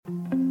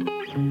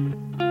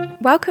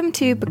Welcome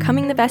to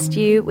Becoming the Best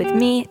You with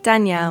me,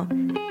 Danielle.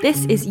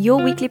 This is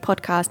your weekly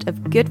podcast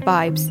of good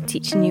vibes,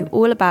 teaching you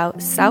all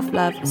about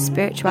self-love,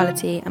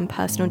 spirituality, and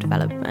personal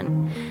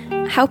development,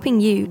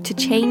 helping you to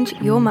change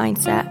your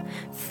mindset,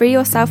 free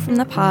yourself from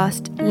the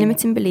past,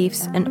 limiting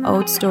beliefs, and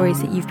old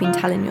stories that you've been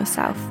telling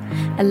yourself,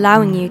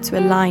 allowing you to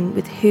align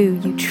with who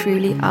you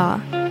truly are.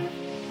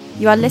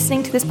 You are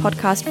listening to this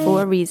podcast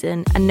for a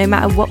reason, and no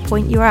matter what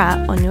point you are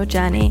at on your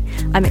journey,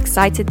 I'm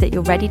excited that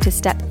you're ready to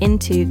step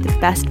into the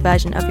best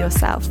version of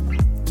yourself.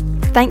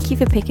 Thank you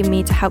for picking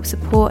me to help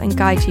support and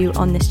guide you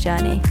on this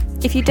journey.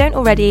 If you don't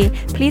already,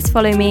 please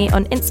follow me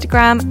on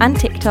Instagram and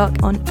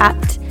TikTok on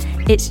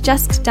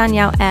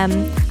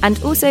 @It'sJustDanielleM,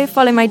 and also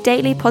follow my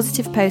daily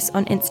positive posts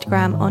on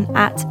Instagram on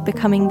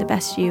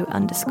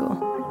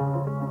 @BecomingTheBestYou_.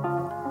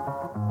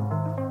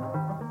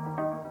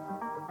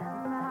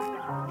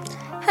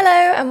 Hello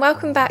and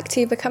welcome back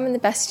to Becoming the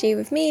Best You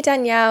with me,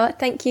 Danielle.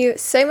 Thank you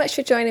so much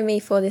for joining me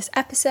for this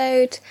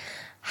episode.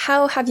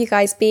 How have you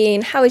guys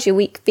been? How has your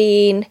week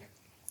been?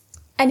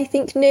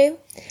 Anything new?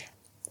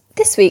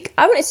 This week,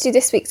 I wanted to do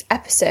this week's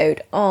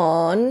episode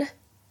on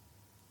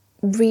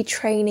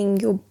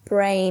retraining your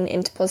brain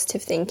into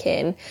positive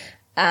thinking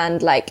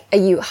and are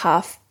you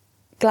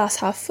glass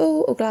half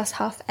full or glass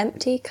half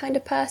empty kind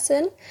of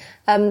person?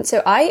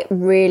 So I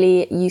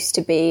really used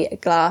to be a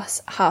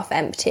glass half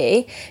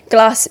empty,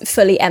 glass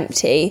fully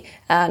empty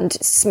and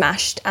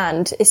smashed,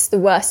 and it's the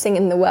worst thing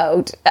in the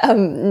world,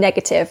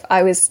 negative.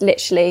 I was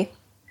literally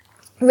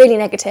really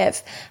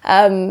negative,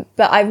 but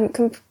I'm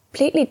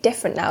completely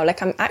different now.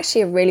 I'm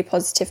actually a really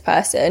positive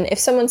person. If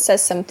someone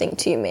says something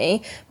to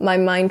me, my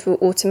mind will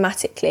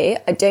automatically,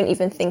 I don't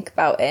even think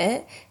about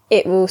it,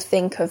 it will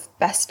think of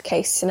best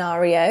case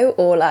scenario,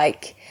 or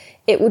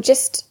it will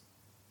just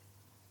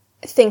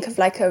think of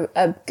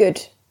a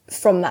good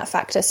from that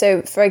factor.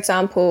 So for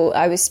example,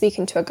 I was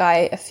speaking to a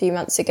guy a few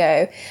months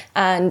ago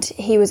and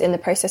he was in the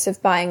process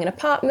of buying an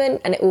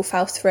apartment and it all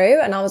fell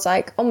through, and I was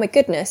like, oh my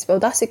goodness, well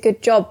that's a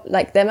good job,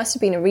 there must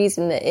have been a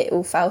reason that it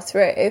all fell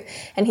through.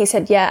 And he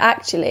said, yeah,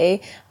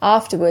 actually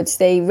afterwards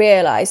they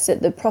realised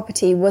that the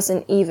property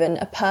wasn't even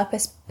a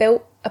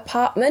purpose-built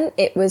apartment,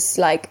 it was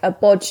a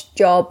bodged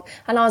job.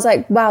 And I was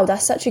like, wow,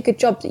 that's such a good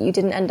job that you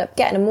didn't end up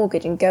getting a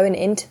mortgage and going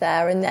into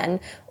there and then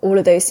all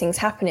of those things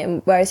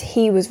happening. Whereas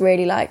he was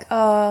really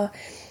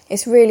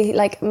it's really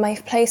my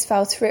place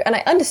fell through. And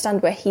I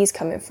understand where he's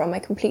coming from, I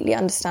completely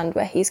understand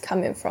where he's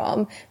coming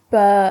from,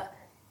 but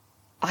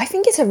I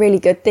think it's a really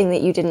good thing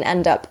that you didn't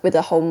end up with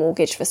a whole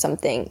mortgage for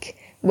something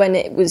when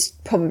it was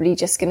probably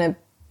just it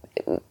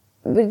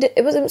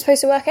wasn't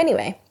supposed to work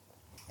anyway.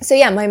 So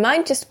yeah, my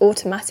mind just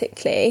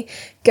automatically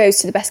goes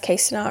to the best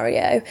case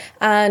scenario.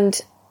 And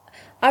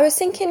I was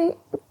thinking,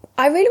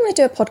 I really want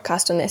to do a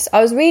podcast on this. I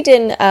was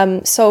reading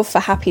Solve for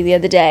Happy the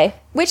other day,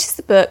 which is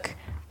the book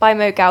by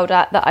Mo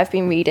Gawdat that I've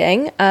been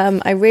reading.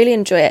 I really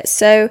enjoy it.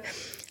 So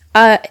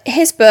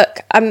his book,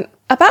 I'm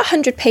about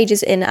 100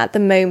 pages in at the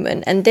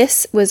moment, and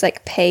this was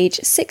page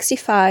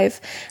 65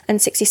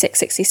 and 66,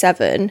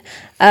 67.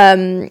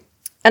 And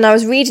I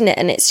was reading it,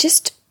 and it's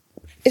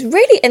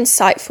really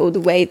insightful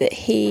the way that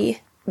he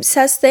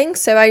says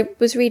things. So I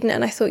was reading it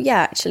and I thought,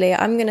 yeah, actually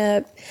I'm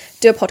gonna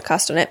do a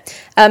podcast on it.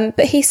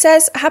 But he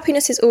says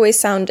happiness is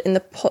always found in the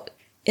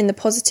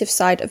positive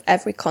side of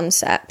every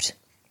concept.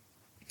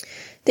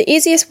 The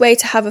easiest way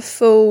to have a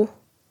full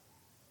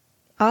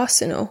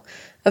arsenal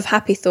of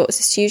happy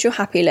thoughts is to use your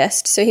happy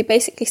list. So he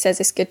basically says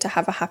it's good to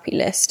have a happy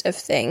list of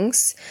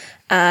things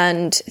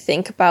and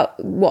think about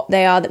what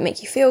they are that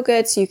make you feel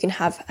good. So you can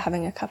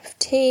having a cup of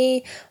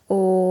tea,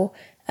 or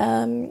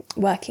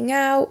working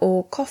out,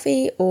 or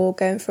coffee, or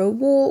going for a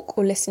walk,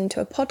 or listening to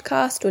a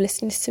podcast, or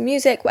listening to some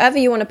music, whatever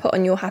you want to put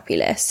on your happy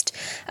list.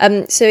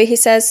 So he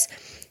says,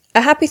 a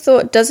happy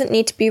thought doesn't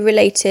need to be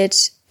related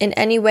in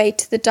any way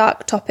to the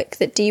dark topic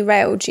that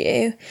derailed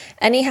you.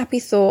 Any happy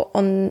thought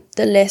on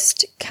the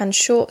list can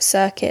short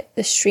circuit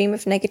the stream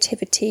of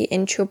negativity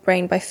into your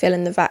brain by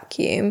filling the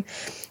vacuum.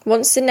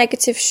 Once the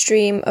negative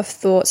stream of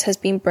thoughts has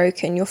been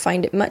broken, you'll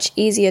find it much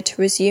easier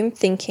to resume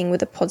thinking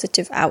with a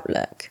positive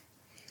outlook.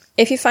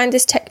 If you find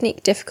this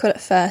technique difficult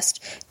at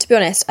first, to be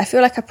honest, I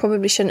feel like I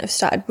probably shouldn't have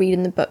started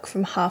reading the book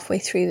from halfway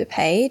through the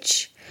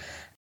page.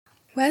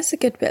 Where's the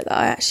good bit that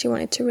I actually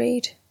wanted to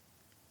read?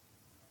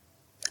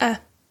 Here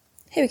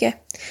we go.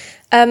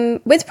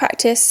 With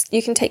practice,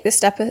 you can take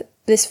this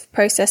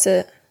process.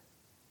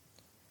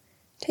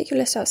 Take your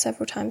list out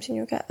several times and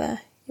you'll get there.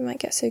 You might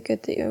get so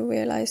good that you'll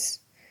realise,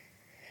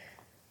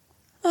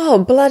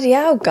 oh, bloody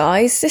hell,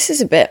 guys, this is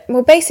a bit...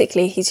 Well,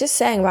 basically, he's just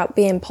saying about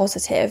being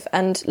positive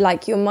and,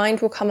 your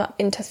mind will come up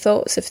into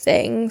thoughts of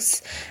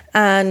things.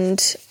 And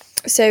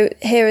so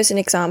here is an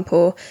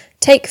example.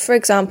 Take, for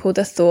example,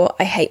 the thought,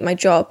 I hate my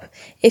job.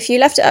 If you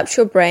left it up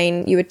to your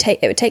brain, it would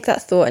take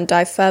that thought and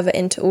dive further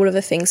into all of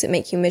the things that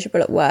make you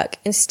miserable at work.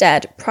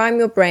 Instead, prime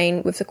your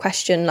brain with the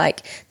question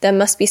there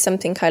must be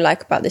something I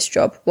like about this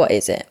job. What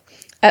is it?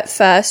 At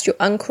first, your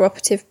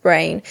uncooperative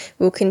brain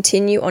will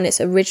continue on its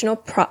original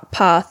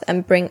path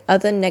and bring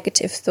other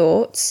negative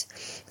thoughts,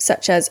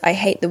 such as, I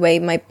hate the way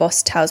my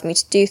boss tells me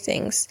to do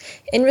things.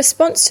 In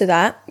response to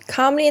that,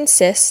 calmly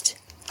insist,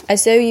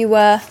 as though you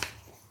were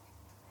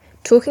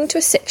talking to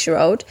a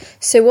 6-year-old,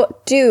 so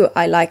what do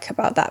I like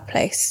about that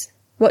place?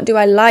 What do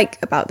I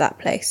like about that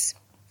place?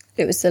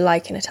 It was the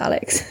like in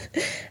italics.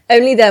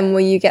 Only then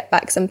will you get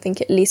back something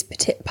at least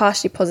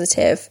partially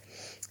positive,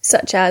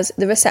 such as,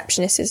 the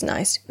receptionist is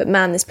nice, but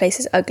man, this place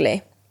is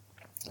ugly.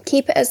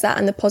 Keep it as that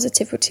and the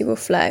positivity will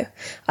flow.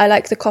 I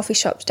like the coffee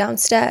shops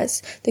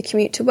downstairs. The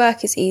commute to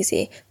work is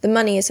easy. The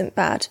money isn't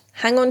bad.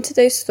 Hang on to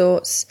those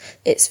thoughts.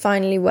 It's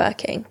finally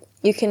working.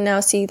 You can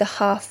now see the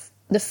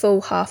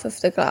full half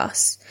of the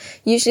glass.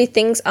 Usually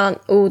things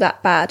aren't all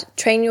that bad.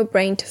 Train your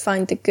brain to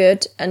find the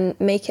good and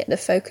make it the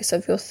focus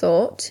of your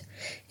thought.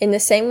 In the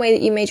same way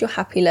that you made your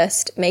happy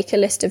list, make a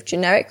list of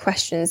generic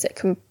questions that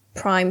can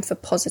prime for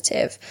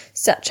positive,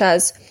 such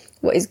as,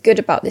 what is good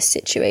about this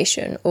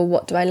situation, or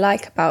what do I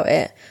like about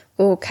it,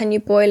 or can you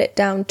boil it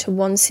down to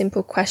one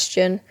simple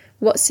question,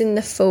 what's in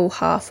the full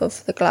half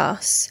of the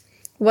glass?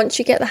 Once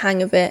you get the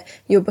hang of it,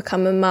 you'll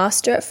become a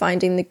master at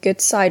finding the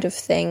good side of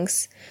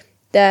things.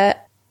 They're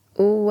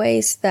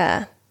always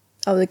there.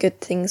 Oh, the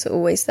good things are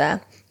always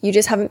there. You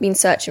just haven't been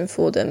searching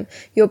for them.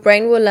 Your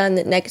brain will learn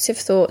that negative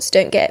thoughts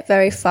don't get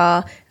very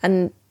far,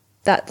 and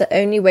that the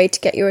only way to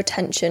get your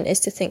attention is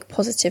to think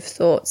positive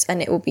thoughts,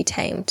 and it will be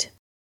tamed.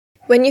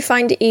 When you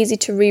find it easy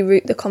to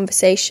reroute the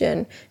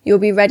conversation, you'll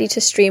be ready to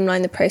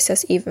streamline the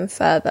process even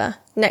further.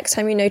 Next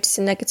time you notice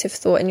a negative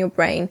thought in your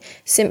brain,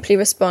 simply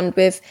respond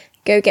with,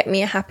 go get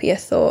me a happier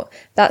thought.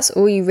 That's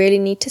all you really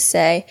need to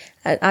say,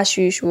 and as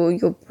usual,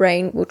 your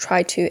brain will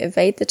try to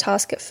evade the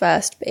task at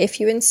first, but if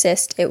you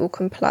insist, it will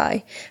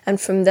comply.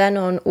 And from then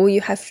on, all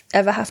you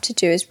ever have to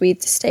do is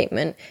read the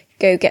statement,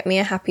 go get me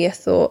a happier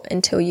thought,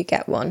 until you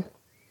get one.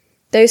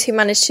 Those who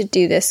manage to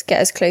do this get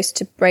as close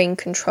to brain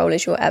control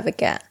as you'll ever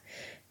get.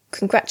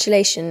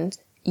 Congratulations,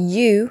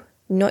 you,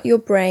 not your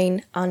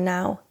brain, are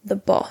now the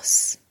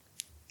boss.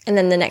 And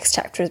then the next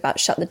chapter is about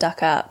shut the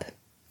duck up.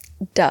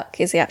 Duck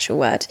is the actual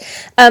word.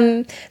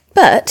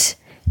 But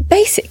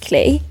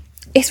basically,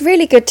 it's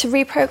really good to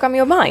reprogram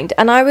your mind.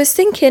 And I was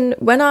thinking,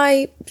 when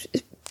I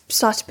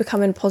started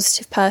becoming a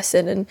positive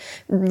person and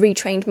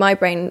retrained my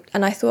brain,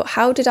 and I thought,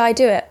 how did I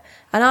do it?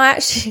 And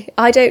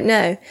I don't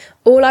know.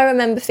 All I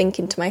remember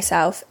thinking to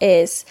myself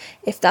is,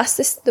 if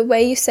that's the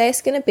way you say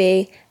it's going to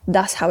be,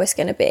 that's how it's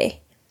going to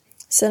be.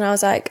 So then I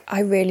was like,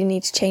 I really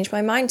need to change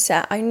my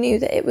mindset. I knew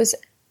that it was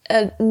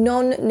a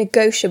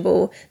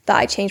non-negotiable that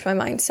I changed my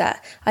mindset.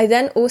 I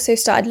then also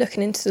started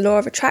looking into the law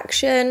of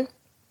attraction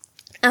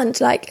and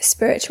like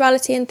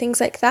spirituality and things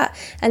like that.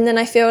 And then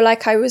I feel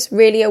like I was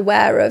really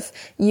aware of,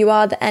 you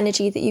are the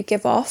energy that you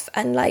give off,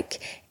 and like,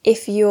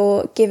 if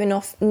you're giving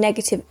off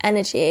negative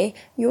energy,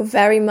 you're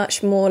very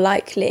much more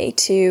likely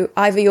to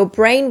either your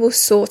brain will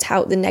sort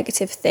out the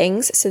negative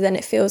things, so then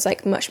it feels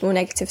like much more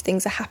negative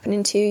things are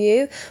happening to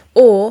you,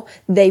 or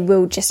they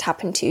will just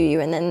happen to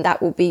you, and then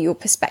that will be your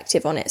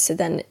perspective on it. So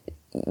then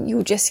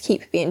you'll just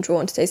keep being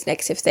drawn to those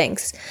negative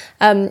things.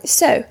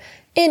 So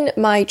in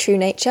my true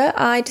nature,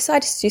 I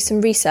decided to do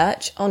some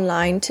research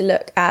online to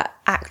look at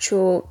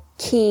actual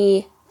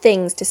key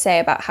things to say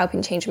about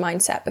helping change your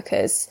mindset,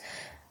 because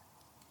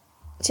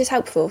it's just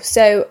helpful.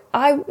 So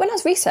when I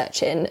was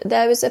researching,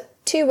 there was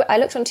I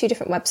looked on 2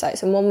 different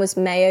websites, and one was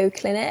Mayo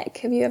Clinic.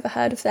 Have you ever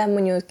heard of them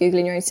when you're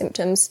Googling your own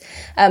symptoms?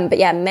 But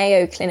yeah,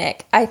 Mayo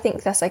Clinic. I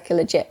think that's like a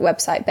legit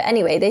website. But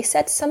anyway, they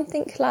said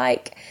something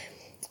like,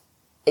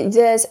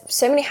 there's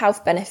so many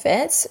health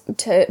benefits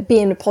to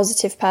being a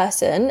positive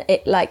person.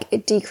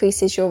 It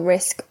decreases your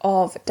risk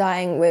of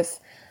dying with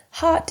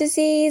heart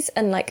disease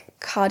and like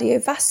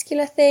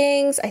cardiovascular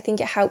things. I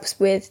think it helps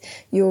with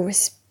your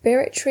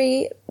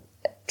respiratory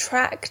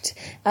tract.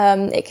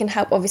 It can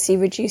help obviously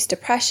reduce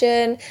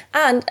depression.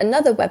 And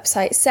another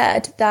website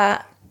said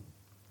that,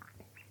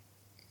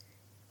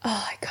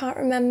 I can't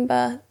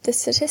remember the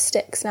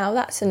statistics now.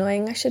 That's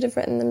annoying. I should have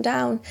written them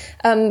down.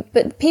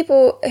 But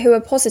people who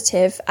are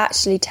positive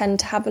actually tend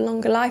to have a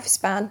longer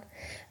lifespan.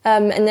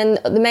 And then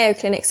the Mayo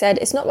Clinic said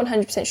it's not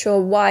 100% sure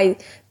why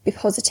the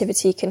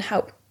positivity can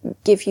help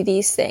give you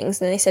these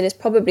things. And they said it's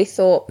probably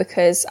thought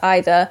because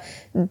either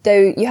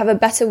though you have a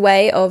better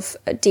way of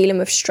dealing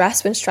with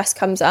stress when stress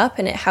comes up,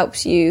 and it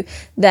helps you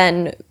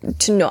then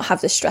to not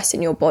have the stress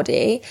in your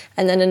body.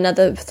 And then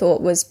another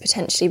thought was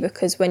potentially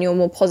because when you're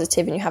more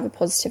positive and you have a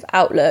positive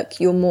outlook,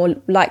 you're more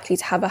likely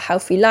to have a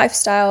healthy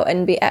lifestyle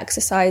and be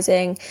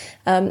exercising,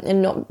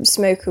 and not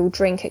smoke or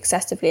drink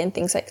excessively and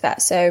things like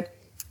that. So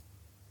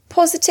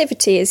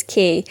positivity is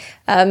key.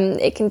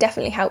 It can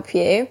definitely help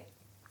you.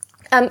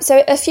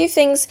 So a few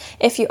things,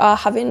 if you are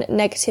having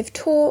negative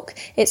talk,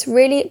 it's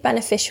really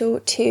beneficial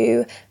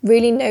to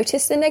really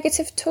notice the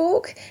negative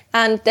talk.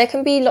 And there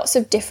can be lots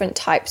of different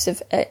types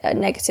of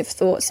negative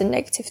thoughts and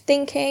negative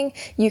thinking.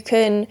 You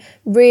can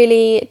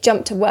really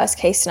jump to worst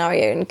case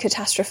scenario and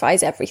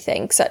catastrophize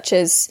everything, such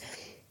as,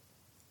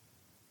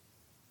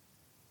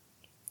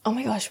 Oh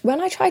my gosh,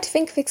 when I try to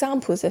think of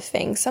examples of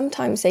things,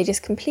 sometimes they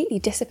just completely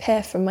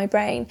disappear from my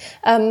brain.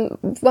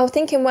 Well,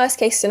 thinking worst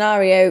case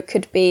scenario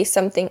could be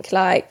something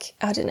like,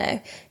 I don't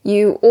know,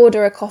 you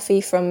order a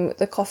coffee from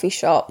the coffee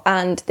shop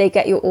and they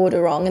get your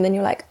order wrong, and then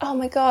you're like, oh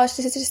my gosh,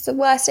 this is just the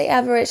worst day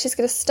ever. It's just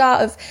going to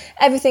start of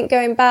everything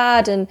going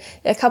bad, and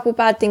a couple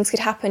bad things could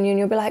happen, and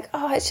you'll be like,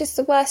 oh, it's just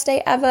the worst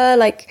day ever.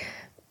 Like,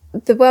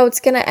 the world's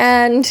going to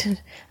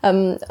end.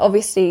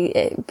 Obviously,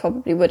 it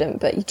probably wouldn't,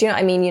 but do you know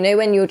what I mean? You know,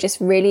 when you're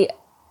just really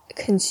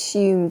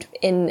consumed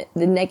in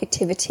the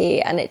negativity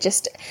and it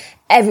just,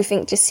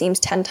 everything just seems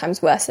 10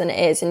 times worse than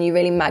it is, and you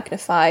really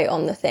magnify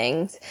on the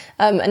things.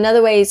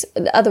 Other ways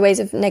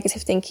of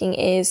negative thinking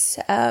is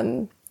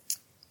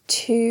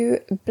to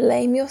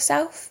blame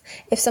yourself.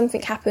 If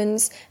something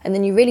happens and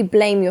then you really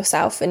blame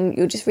yourself and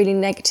you're just really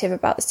negative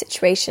about the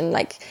situation,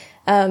 like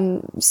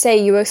say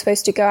you were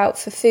supposed to go out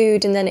for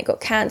food and then it got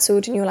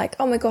cancelled, and you're like,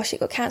 oh my gosh, it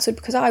got cancelled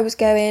because I was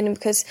going and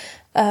because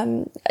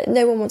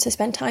no one wants to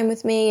spend time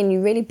with me, and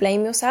you really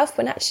blame yourself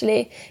when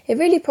actually it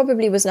really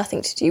probably was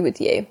nothing to do with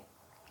you.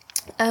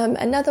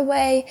 Another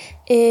way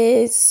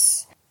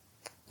is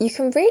you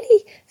can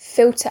really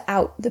filter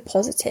out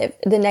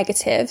the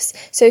negatives.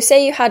 So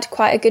say you had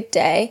quite a good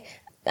day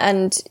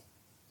and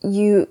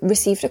you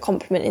received a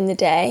compliment in the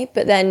day,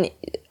 but then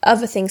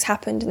other things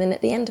happened, and then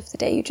at the end of the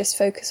day you just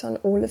focus on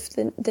all of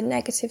the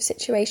negative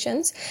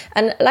situations.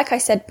 And like I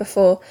said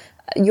before,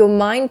 your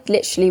mind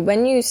literally,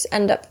 when you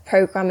end up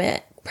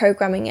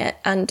programming it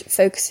and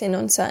focusing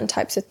on certain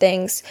types of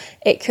things,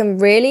 it can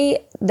really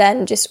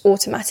then just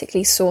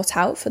automatically sort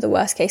out for the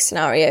worst case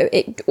scenario.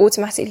 It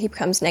automatically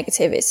becomes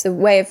negative. It's the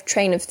way of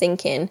train of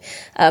thinking.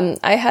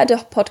 I heard a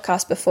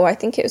podcast before, I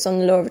think it was on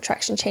the law of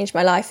attraction changed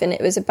my life, and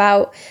it was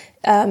about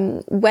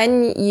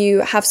when you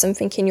have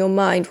something in your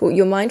mind, well,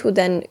 your mind will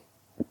then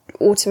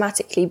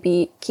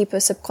automatically keep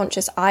a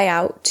subconscious eye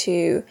out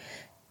to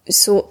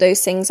sort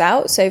those things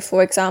out. So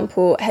for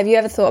example, have you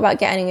ever thought about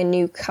getting a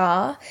new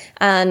car,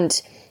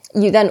 and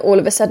you then all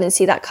of a sudden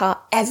see that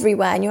car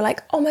everywhere, and you're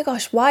like, oh my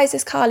gosh, why is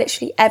this car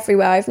literally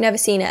everywhere? I've never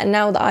seen it, and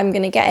now that I'm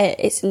going to get it,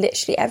 it's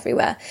literally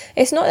everywhere.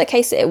 It's not the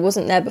case that it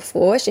wasn't there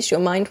before, it's just your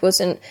mind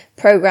wasn't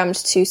programmed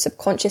to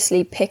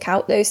subconsciously pick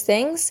out those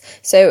things.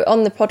 So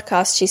on the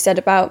podcast, she said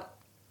about,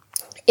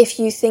 if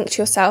you think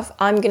to yourself,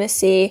 I'm going to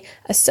see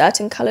a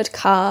certain coloured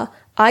car.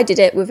 I did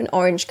it with an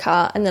orange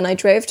car, and then I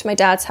drove to my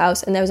dad's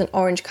house and there was an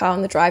orange car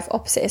on the drive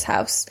opposite his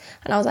house,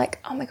 and I was like,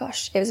 oh my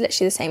gosh, it was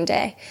literally the same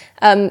day.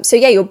 So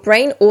yeah, your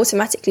brain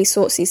automatically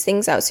sorts these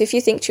things out. So if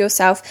you think to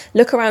yourself,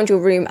 look around your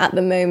room at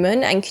the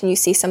moment and can you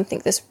see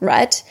something that's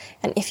red?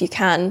 And if you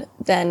can,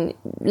 then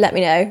let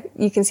me know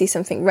you can see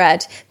something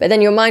red. But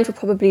then your mind will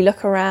probably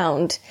look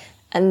around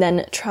and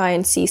then try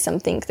and see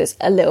something that's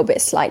a little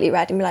bit slightly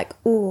red and be like,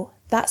 ooh,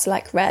 that's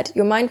like red.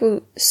 Your mind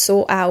will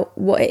sort out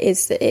what it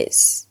is that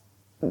it's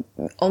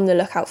on the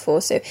lookout for.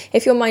 So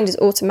if your mind is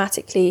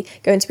automatically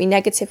going to be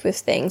negative with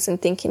things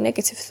and thinking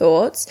negative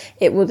thoughts,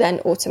 it will then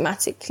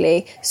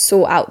automatically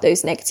sort out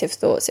those negative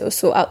thoughts. It will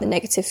sort out the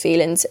negative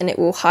feelings, and it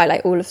will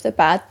highlight all of the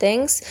bad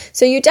things.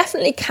 So you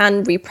definitely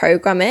can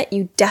reprogram it.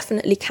 You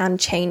definitely can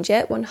change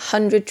it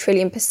 100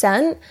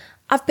 trillion%.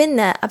 I've been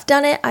there. I've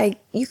done it.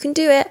 You can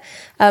do it.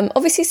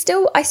 Obviously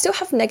I still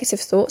have negative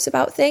thoughts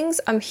about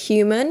things. I'm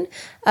human.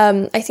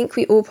 I think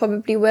we all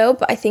probably will,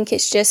 but I think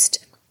it's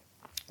just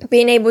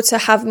being able to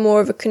have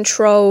more of a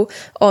control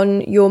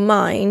on your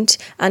mind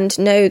and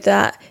know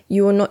that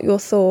you are not your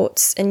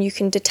thoughts, and you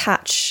can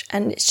detach,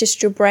 and it's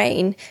just your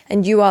brain,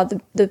 and you are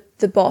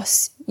the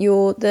boss.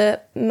 You're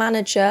the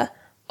manager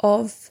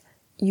of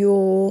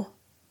your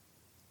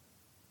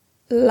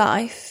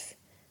life,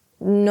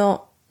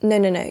 No,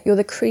 you're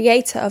the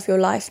creator of your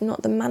life,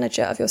 not the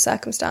manager of your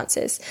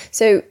circumstances.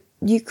 So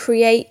you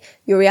create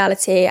your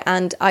reality,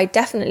 and I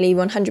definitely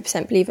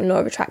 100% believe in law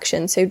of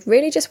attraction. So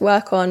really just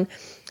work on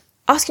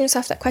asking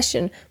yourself that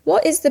question.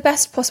 What is the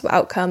best possible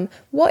outcome?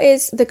 What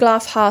is the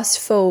glass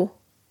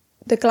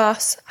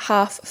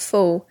half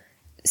full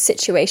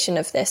situation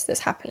of this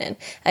that's happening?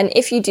 And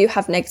if you do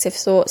have negative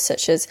thoughts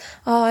such as,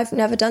 oh, I've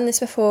never done this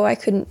before, I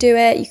couldn't do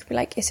it, you could be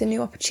like, it's a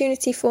new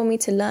opportunity for me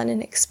to learn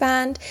and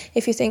expand.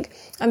 If you think,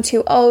 I'm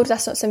too old,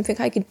 that's not something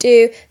I could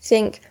do,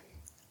 think,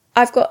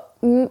 I've got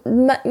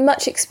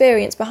much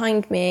experience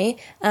behind me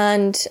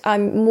and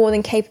I'm more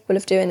than capable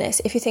of doing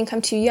this. If you think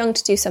I'm too young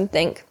to do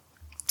something,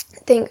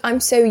 think, I'm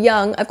so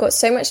young, I've got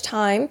so much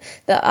time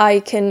that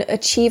I can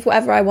achieve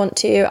whatever I want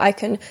to. I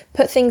can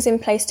put things in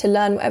place to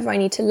learn whatever I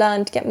need to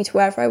learn to get me to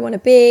wherever I want to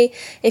be.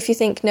 If you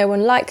think no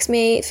one likes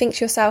me, think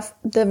to yourself,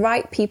 the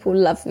right people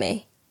love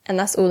me, and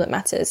that's all that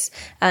matters.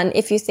 And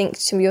if you think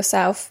to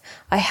yourself,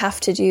 I have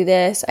to do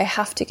this, I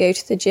have to go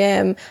to the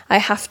gym, I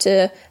have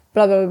to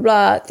blah, blah, blah,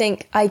 blah,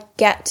 think, I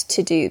get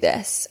to do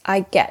this.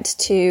 I get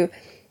to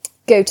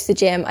go to the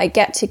gym. I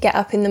get to get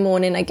up in the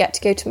morning. I get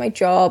to go to my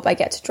job. I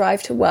get to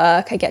drive to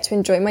work. I get to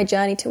enjoy my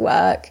journey to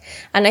work.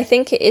 And I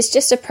think it is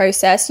just a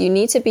process. You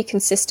need to be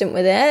consistent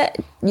with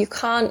it. You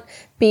can't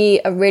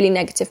be a really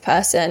negative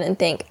person and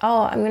think,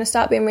 oh, I'm going to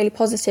start being really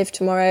positive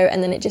tomorrow,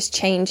 and then it just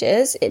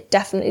changes. It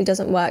definitely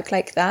doesn't work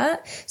like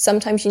that.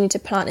 Sometimes you need to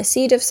plant a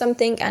seed of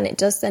something, and it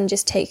does then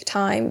just take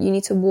time. You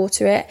need to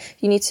water it.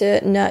 You need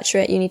to nurture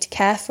it. You need to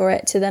care for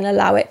it to then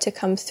allow it to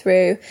come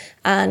through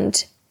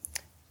and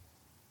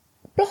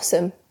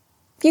blossom.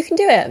 You can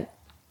do it.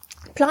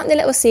 Plant the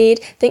little seed,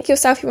 think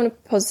yourself you want to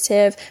be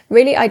positive,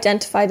 really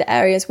identify the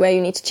areas where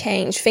you need to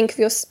change. Think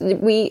of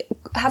we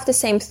have the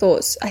same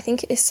thoughts. I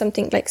think it is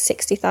something like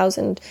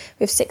 60,000,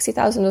 we have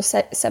 60,000 or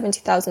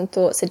 70,000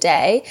 thoughts a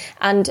day,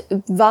 and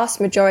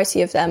vast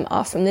majority of them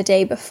are from the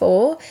day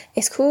before.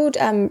 It's called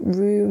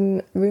ruminating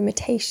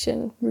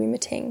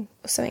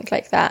or something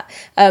like that,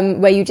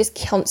 where you just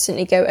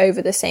constantly go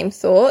over the same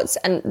thoughts.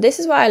 And this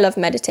is why I love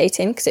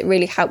meditating, because it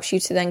really helps you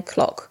to then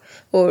clock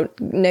or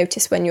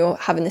notice when you're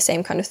having the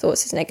same kind of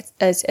thoughts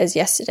as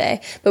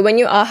yesterday. But when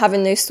you are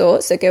having those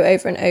thoughts that go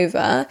over and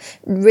over,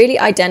 really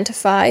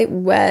identify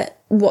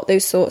what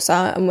those thoughts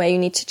are and where you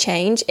need to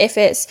change. If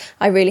it's,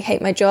 I really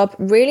hate my job,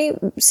 really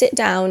sit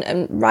down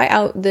and write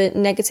out the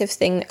negative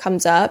thing that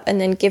comes up, and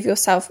then give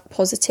yourself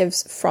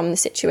positives from the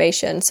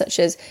situation, such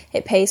as,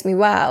 it pays me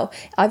well,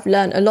 I've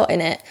learned a lot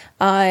in it,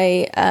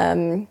 I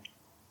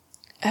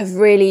have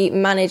really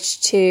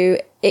managed to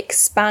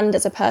expand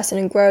as a person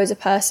and grow as a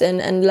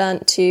person and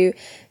learn to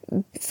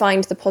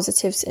find the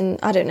positives in,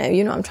 I don't know,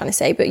 you know what I'm trying to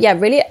say. But yeah,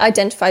 really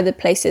identify the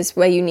places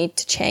where you need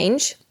to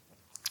change.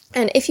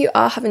 And if you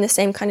are having the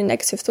same kind of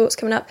negative thoughts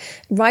coming up,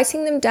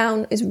 writing them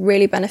down is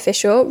really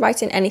beneficial.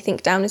 Writing anything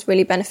down is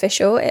really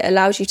beneficial. It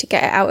allows you to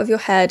get it out of your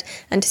head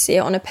and to see it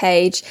on a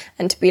page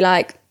and to be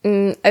like,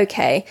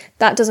 okay,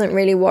 that doesn't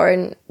really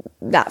warrant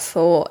that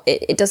thought.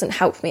 It doesn't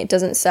help me. It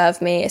doesn't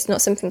serve me. It's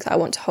not something that I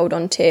want to hold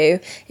on to.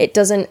 It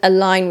doesn't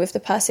align with the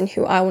person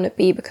who I want to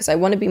be, because I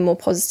want to be more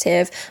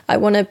positive. I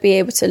want to be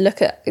able to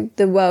look at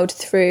the world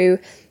through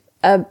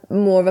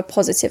more of a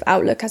positive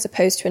outlook as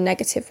opposed to a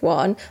negative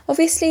one.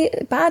 Obviously,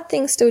 bad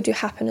things still do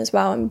happen as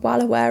well. I'm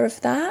well aware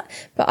of that.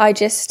 But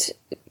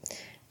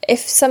if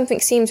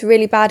something seems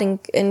really bad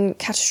and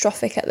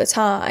catastrophic at the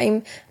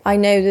time, I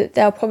know that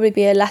there'll probably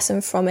be a lesson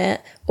from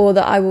it, or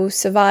that I will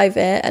survive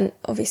it. And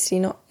obviously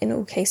not in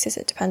all cases,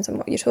 it depends on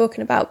what you're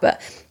talking about,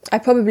 but I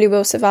probably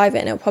will survive it,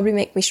 and it'll probably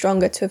make me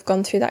stronger to have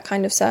gone through that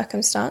kind of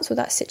circumstance or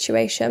that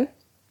situation.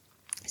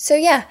 So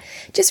yeah,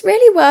 just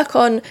really work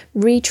on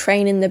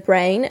retraining the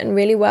brain and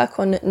really work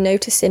on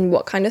noticing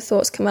what kind of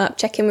thoughts come up.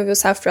 Check in with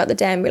yourself throughout the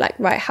day and be like,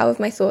 right, how have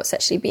my thoughts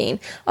actually been?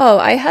 Oh,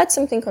 I heard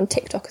something on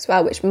TikTok as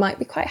well, which might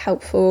be quite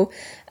helpful,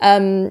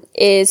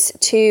 is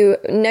to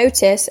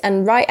notice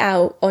and write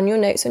out on your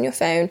notes on your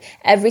phone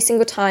every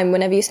single time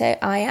whenever you say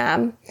I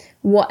am,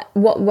 what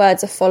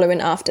words are following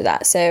after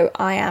that. So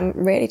I am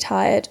really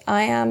tired.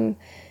 I am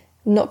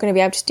not going to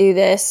be able to do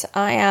this.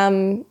 I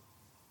am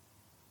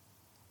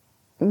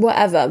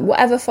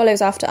whatever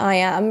follows after I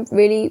am.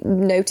 Really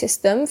notice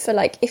them for,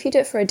 like, if you do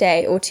it for a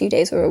day or 2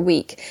 days or a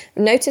week,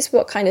 notice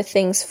what kind of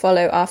things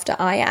follow after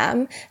I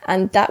am,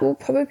 and that will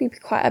probably be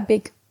quite a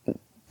big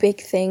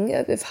thing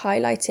of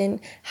highlighting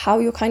how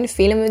you're kind of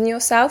feeling within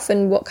yourself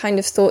and what kind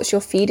of thoughts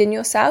you're feeding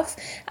yourself.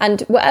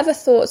 And whatever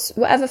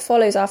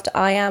follows after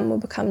I am will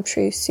become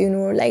true sooner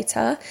or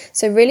later.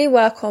 So really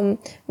work on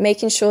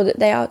making sure that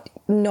they are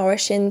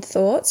nourishing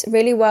thoughts.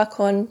 Really work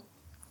on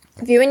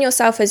viewing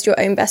yourself as your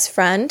own best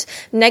friend.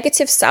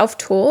 Negative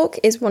self-talk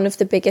is one of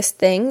the biggest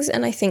things,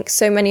 and I think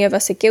so many of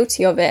us are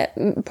guilty of it,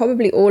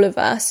 probably all of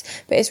us,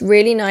 but it's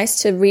really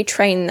nice to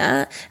retrain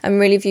that and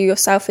really view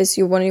yourself as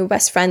one of your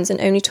best friends,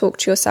 and only talk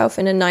to yourself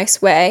in a nice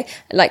way,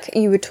 like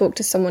you would talk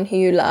to someone who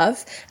you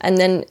love. And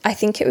then I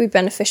think it would be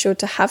beneficial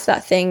to have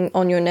that thing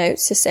on your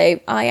notes to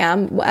say I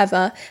am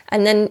whatever,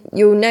 and then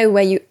you'll know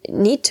where you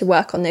need to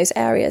work on those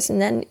areas,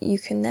 and then you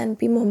can then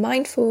be more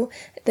mindful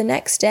the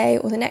next day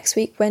or the next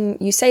week when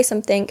you say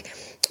something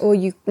or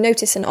you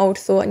notice an old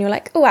thought and you're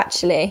like, oh,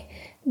 actually,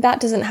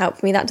 that doesn't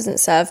help me, that doesn't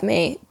serve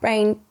me.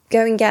 Brain,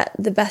 go and get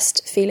the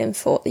best feeling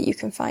thought that you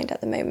can find at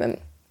the moment.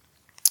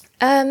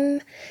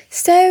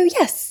 So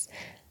yes,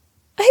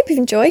 I hope you've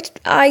enjoyed.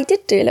 I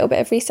did do a little bit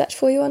of research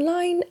for you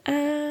online,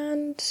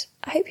 and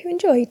I hope you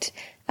enjoyed.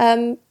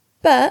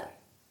 But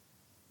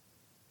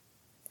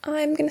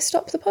I'm going to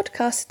stop the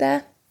podcast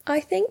there. I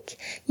think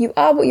you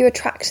are what you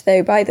attract,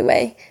 though, by the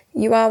way.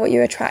 You are what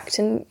you attract,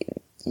 and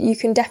you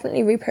can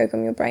definitely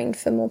reprogram your brain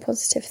for more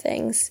positive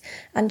things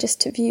and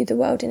just to view the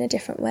world in a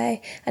different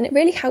way. And it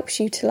really helps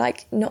you to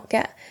not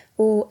get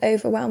all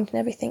overwhelmed and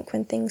everything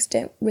when things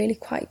don't really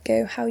quite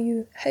go how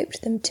you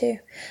hoped them to.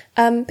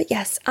 But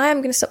yes, I am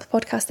going to stop the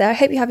podcast there. I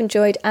hope you have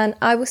enjoyed, and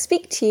I will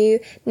speak to you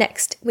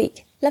next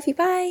week. Love you,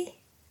 bye.